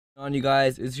On you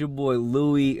guys, it's your boy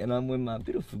Louie, and I'm with my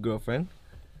beautiful girlfriend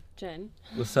Jen.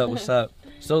 What's up? What's up?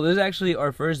 So this is actually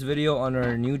our first video on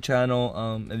our new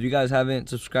channel. If you guys haven't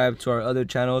subscribed to our other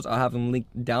channels, I'll have them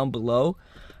linked down below.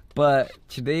 But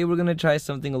today we're gonna try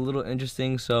something a little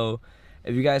interesting. So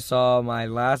if you guys saw my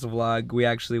last vlog, we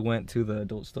actually went to the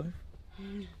adult store.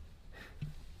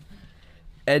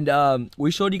 And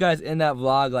we showed you guys in that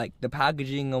vlog like the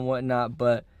packaging and whatnot,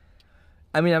 but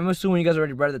I mean, I'm assuming you guys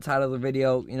already read the title of the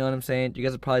video, you know what I'm saying? You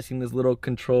guys have probably seen this little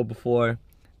control before.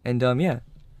 And yeah.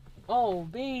 Oh,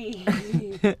 babe.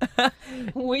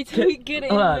 Wait till we get in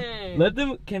there. Let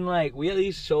them, we at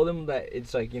least show them that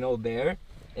it's like, you know, there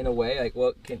in a way. Like,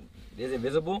 is it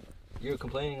visible? You were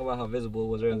complaining about how visible it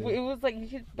was earlier. It was like you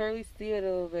could barely see it a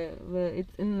little bit, but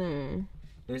it's in there.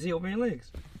 Let me see, open your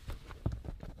legs.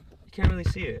 You can't really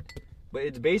see it. But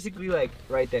it's basically like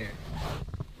right there.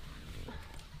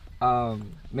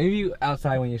 Maybe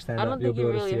outside when you stand up, you'll be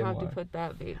able to see it more. I don't think you really have to put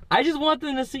that, babe. I just want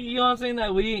them to see, you know what I'm saying,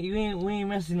 that we ain't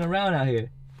messing around out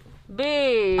here.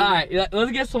 Babe. Alright,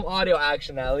 let's get some audio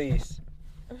action at least.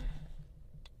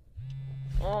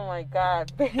 Oh my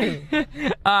god, babe.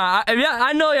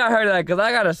 I know y'all heard that because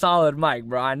I got a solid mic,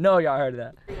 bro. I know y'all heard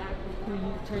that. You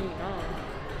turn it on.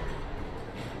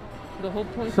 The whole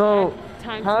point. So,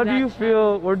 how do you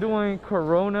feel we're doing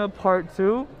Corona Part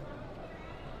 2?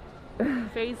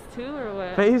 Phase 2 or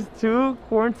what? Phase 2,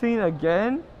 quarantine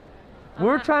again. We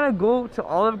were trying to go to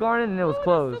Olive Garden and it was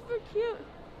closed. That's super cute.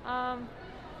 I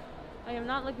am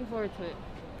not looking forward to it.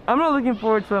 I'm not looking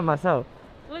forward to it myself.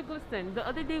 Look, listen. The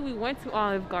other day we went to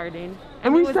Olive Garden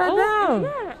and we sat down.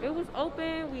 Yeah, it was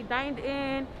open. We dined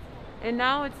in, and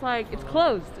now it's like it's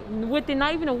closed. Within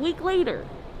not even a week later.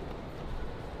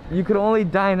 You could only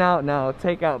dine out now,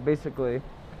 take out basically.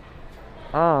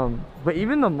 But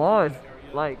even the mall is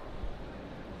like.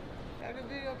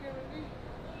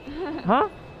 Huh?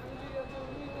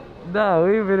 No,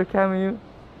 we video camera you.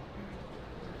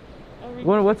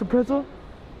 What's a pretzel?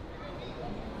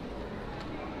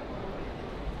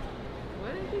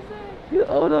 What did he say?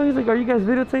 Oh no, he's like, are you guys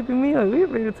videotaping me? Like, we're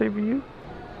videotaping you.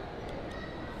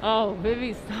 Oh,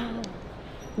 baby, stop.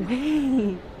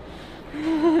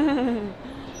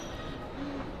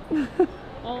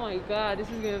 Oh my god, this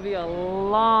is gonna be a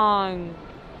long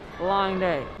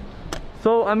day.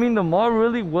 So, I mean, the mall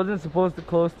really wasn't supposed to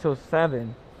close till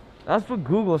 7. That's what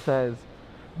Google says.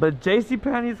 But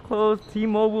JCPenney's closed,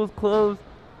 T-Mobile's closed,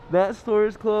 that store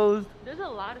is closed. There's a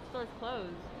lot of stores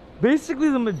closed. Basically,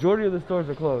 the majority of the stores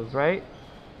are closed, right?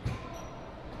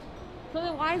 So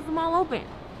then why is the mall open?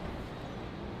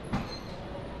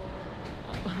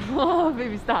 Oh,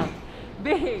 baby, stop.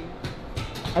 Babe.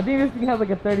 I think this thing has like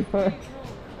a 30-foot.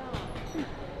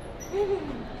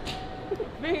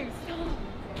 Babe, stop.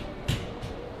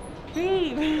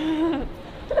 Babe.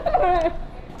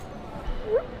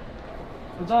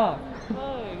 What's up?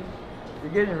 Hi.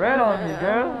 You're getting red on me,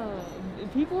 girl.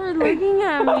 People are looking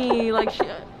at me like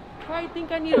probably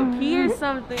think I need to pee or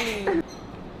something.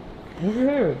 Over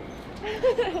here.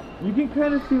 You can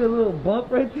kind of see the little bump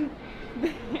right there.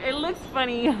 It looks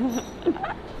funny.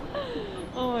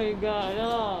 Oh my god.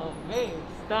 Oh, babe,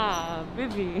 stop.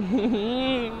 Baby.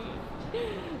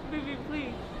 Baby,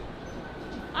 please.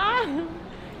 Ah.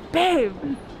 Babe,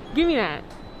 give me that.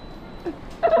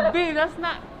 Babe, that's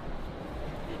not.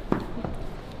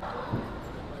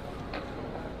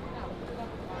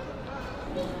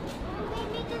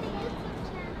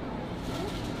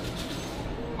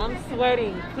 I'm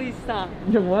sweating. Please stop.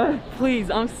 You're what? Please,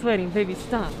 I'm sweating. Baby,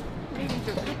 stop. Baby,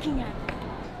 you're looking at me.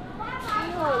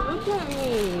 Oh, look at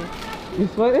me. You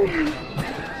sweating?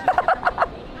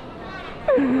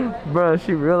 Bro,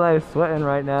 she realized sweating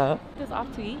right now. Just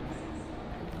off to eat.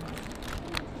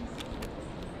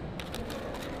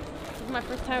 This is my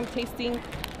first time tasting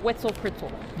Wetzel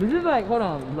pretzel. This is like, hold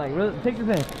on, like, really, take this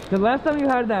in. The last time you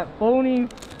had that phony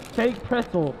fake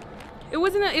pretzel. It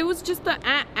wasn't. It was just the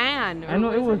I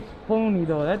know it was phony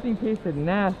though. That thing tasted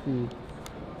nasty.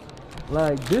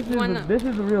 Like this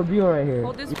is the real deal right here.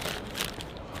 Hold this.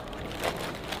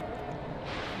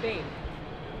 Babe.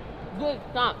 Good.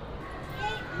 Stop.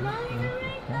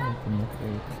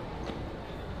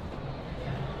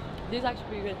 This is actually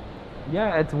pretty good.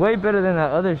 Yeah, it's way better than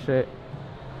that other shit.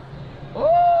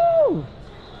 Oh,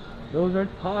 those are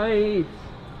tight.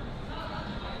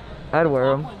 I'd wear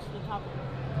them.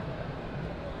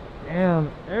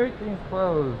 Damn, everything's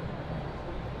closed.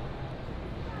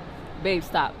 Babe,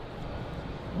 stop.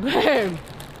 Babe.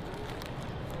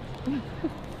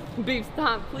 Babe,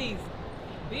 stop, please.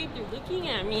 Babe, you're looking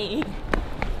at me.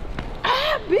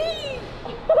 Ah, babe!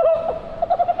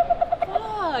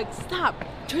 Fuck, stop.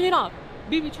 Turn it off.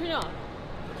 Baby, turn it off.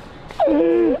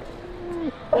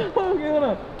 Okay, hold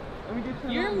on. Let me get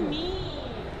you. You're mean.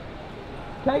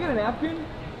 Can I get a napkin?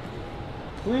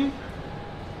 Please?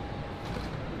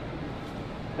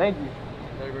 Thank you.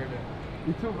 Happy birthday.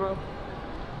 You too, bro.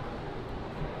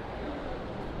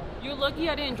 You're lucky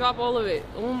I didn't drop all of it.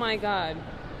 Oh my god.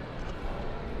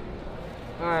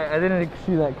 Alright, I didn't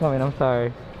see that coming. I'm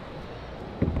sorry.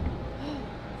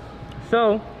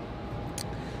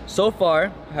 So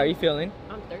far, how are you feeling?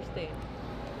 I'm thirsty.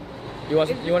 You want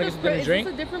to get something to drink?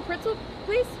 Is this a different pretzel,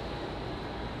 please?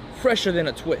 Fresher than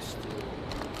a twist.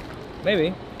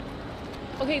 Maybe.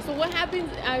 Okay, so what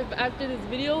happens after this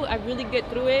video? I really get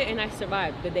through it and I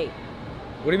survive the day.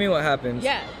 What do you mean what happens?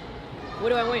 Yeah. What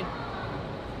do I win?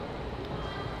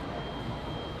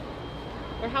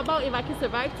 Or how about if I can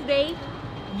survive today,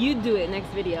 you do it next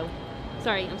video.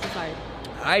 Sorry, I'm so sorry.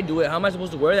 I do it. How am I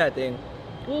supposed to wear that thing?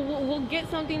 We'll get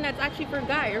something that's actually for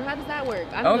guy, or how does that work?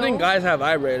 I don't think guys have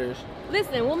vibrators.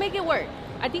 Listen, we'll make it work.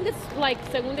 I think it's like,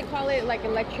 según they call it, like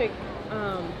electric,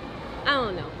 I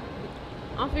don't know.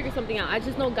 I'll figure something out. I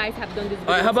just know guys have done this video.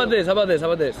 Alright, how about this? How about this?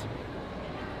 How about this?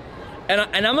 And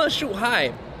I'm gonna shoot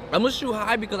high. I'm gonna shoot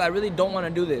high because I really don't want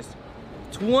to do this.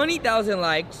 20,000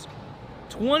 likes.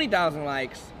 20,000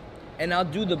 likes. And I'll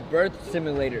do the birth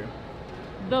simulator.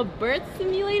 The birth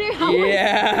simulator? How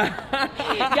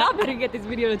Yeah. Y'all better get this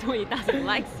video to 20,000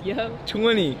 likes, yo.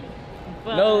 20.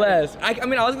 But no less. I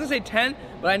mean, I was gonna say 10,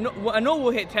 but I know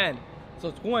we'll hit 10.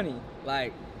 So 20,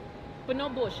 like. But no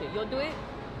bullshit. You'll do it?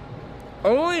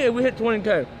 Only if we hit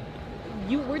 20K.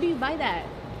 Where do you buy that?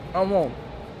 I won't.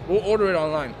 We'll order it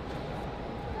online.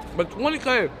 But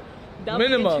 20K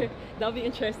minimum. That'll be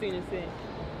interesting to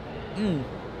see.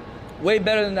 Way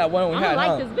better than that one we had. I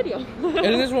like this video.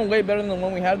 Isn't this one way better than the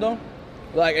one we had though?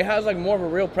 Like it has like more of a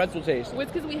real pretzel taste. Well,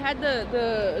 it's because we had the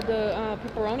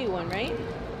pepperoni one, right?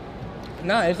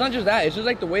 Nah, it's not just that. It's just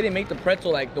like the way they make the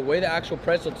pretzel, like the way the actual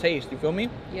pretzel tastes. You feel me?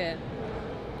 Yeah.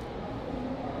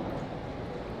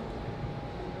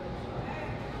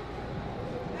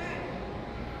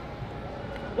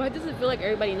 Why does it feel like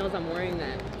everybody knows I'm wearing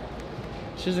that?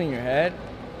 It's just in your head.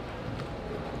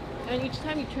 And each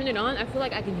time you turn it on, I feel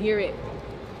like I can hear it.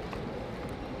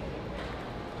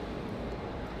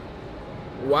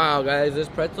 Wow, guys, this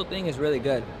pretzel thing is really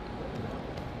good.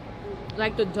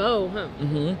 Like the dough, huh?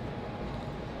 Mm-hmm.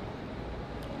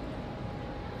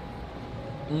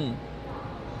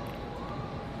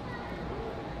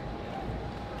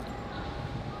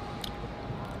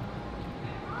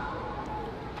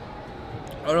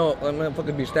 Oh no, I'm gonna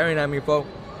fucking be staring at me, folks.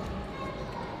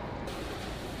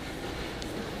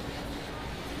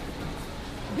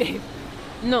 Babe.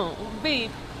 No, babe.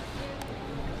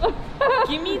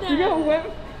 Give me that. You got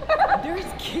wet? There's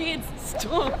kids.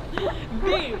 Stop.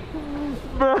 Babe.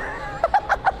 Bro.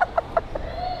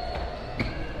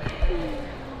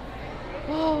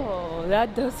 Oh,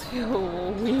 that does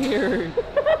feel weird.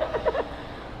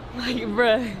 Like,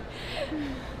 bruh.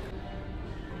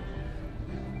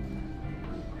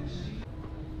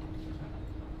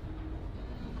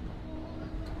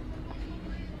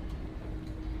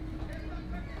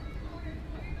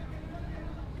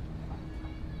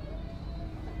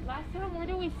 Last time, where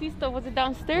did we see stuff? Was it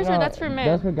downstairs or that's for men?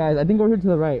 That's for guys. I think we're here to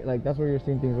the right. Like, that's where you're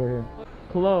seeing things. We're here.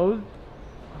 Closed.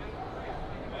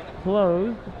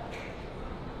 Closed.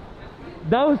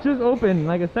 That was just open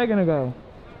like a second ago.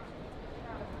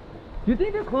 Do you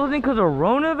think they're closing because of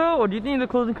Rona though, or do you think they're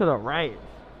closing because of riots?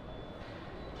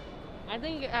 I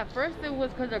think at first it was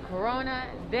because of Corona,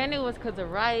 then it was because of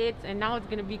riots, and now it's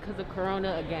gonna be because of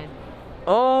Corona again.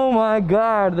 Oh my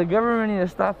God, the government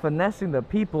needs to stop finessing the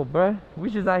people, bruh.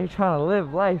 We just out here trying to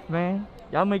live life, man.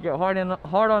 Y'all make it hard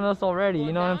on us already.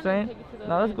 You know what I'm saying?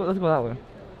 No, let's go that way.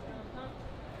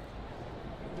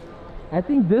 I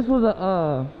think this was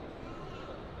a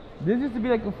this used to be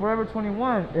like a Forever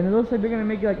 21, and it looks like they're gonna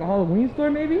make it like a Halloween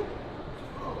store, maybe.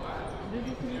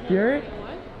 Hear it?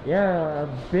 Yeah, a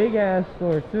big ass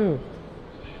store too.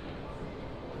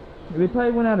 They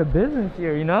probably went out of business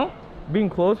here, you know, being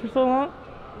closed for so long.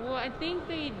 Well, I think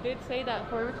they did say that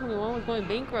Forever 21 was going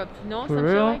bankrupt. No, for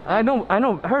real? Like I know.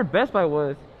 I heard Best Buy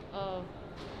was. Oh,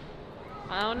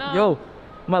 I don't know. Yo,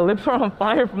 my lips are on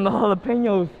fire from the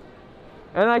jalapenos,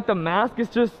 and like the mask is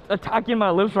just attacking my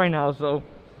lips right now, so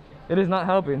it is not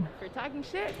helping. For talking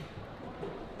shit.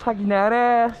 Talking that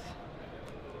ass.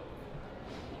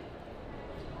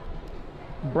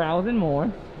 Brows and more.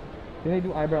 Do they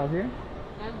do eyebrows here?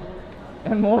 And more.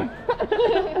 And more?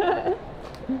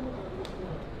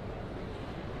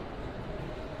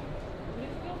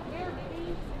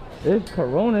 It's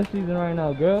Corona season right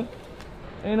now, girl.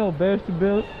 Ain't no bears to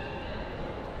build.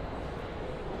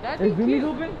 Is Zoomies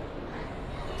open?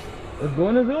 Let's go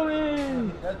in the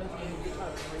Zoomies.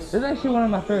 This is actually one of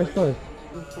my favorite stores.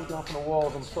 Pull down from the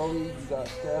walls. I'm sorry. You got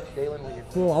Steph, Dalen with your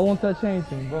Cool, I won't touch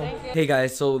anything, bro. Hey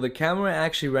guys, so the camera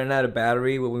actually ran out of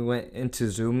battery when we went into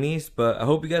Zoomies, but I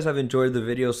hope you guys have enjoyed the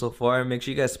video so far. Make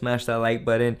sure you guys smash that like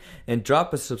button and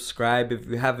drop a subscribe if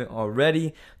you haven't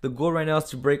already. The goal right now is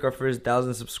to break our first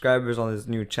 1,000 subscribers on this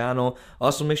new channel.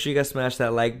 Also, make sure you guys smash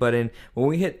that like button. When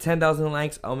we hit 10,000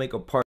 likes, I'll make a part